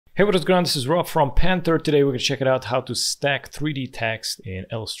Hey, what is going on? This is Rob from Panther. Today we're going to check it out how to stack 3D text in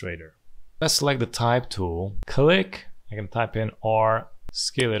Illustrator. Let's select the type tool, click, I can type in R,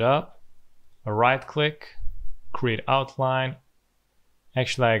 scale it up, a right click, create outline.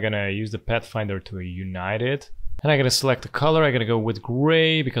 Actually, I'm going to use the pathfinder to unite it. And I'm going to select the color. I'm going to go with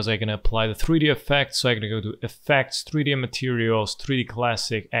gray because I'm going to apply the 3D effect. So I'm going to go to Effects, 3D Materials, 3D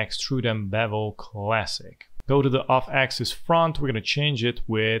Classic, Extrude and Bevel Classic. Go to the off-axis front. We're going to change it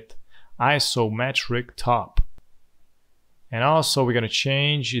with isometric top. And also we're going to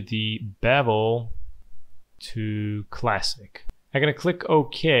change the bevel to classic. I'm going to click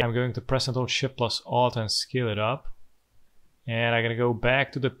OK. I'm going to press and hold Shift plus Alt and scale it up. And I'm going to go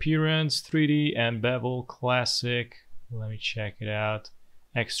back to the appearance, 3D and bevel classic. Let me check it out.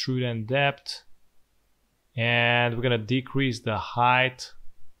 Extrude and depth. And we're going to decrease the height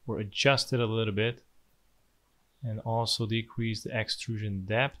or adjust it a little bit. And also decrease the extrusion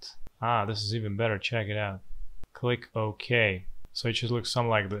depth. This is even better. Check it out. Click OK. So it should look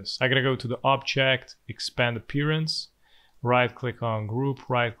something like this. I'm going to go to the object, expand appearance, right click on group,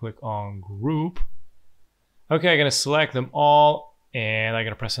 right click on group. Okay, I'm going to select them all and I'm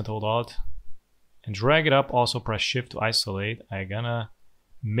going to press and hold Alt and drag it up. Also press Shift to isolate. I'm going to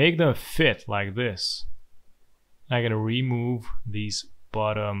make them fit like this. I'm going to remove these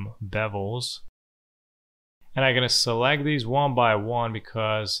bottom bevels. And I'm going to select these one by one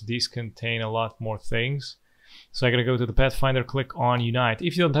because these contain a lot more things. So I'm going to go to the Pathfinder, click on Unite.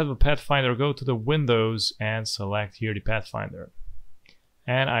 If you don't have a Pathfinder, go to the Windows and select here the Pathfinder.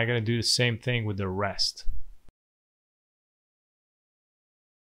 And I'm going to do the same thing with the rest.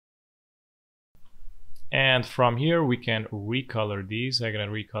 And from here we can recolor these. I'm going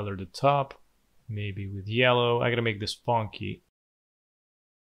to recolor the top, maybe with yellow. I'm going to make this funky.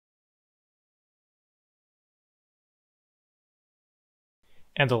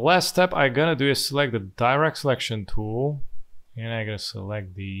 And the last step I'm gonna do is select the direct selection tool, and I'm gonna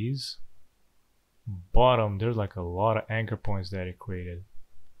select these. Bottom, there's like a lot of anchor points that it created.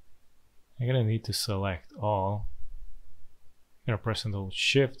 I'm gonna need to select all. I'm gonna press and hold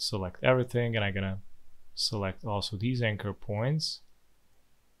Shift, select everything, and I'm gonna select also these anchor points.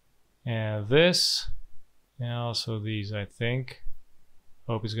 And this, and also these, I think.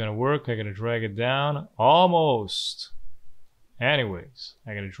 Hope it's gonna work. I'm gonna drag it down. Almost. Anyways,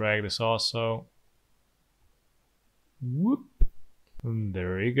 I'm going to drag this also. Whoop. And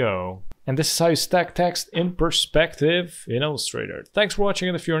there you go. And this is how you stack text in perspective in Illustrator. Thanks for watching,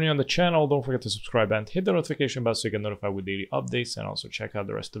 and if you're new on the channel, don't forget to subscribe and hit the notification bell so you get notified with daily updates, and also check out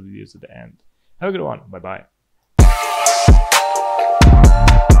the rest of the videos at the end. Have a good one. Bye-bye.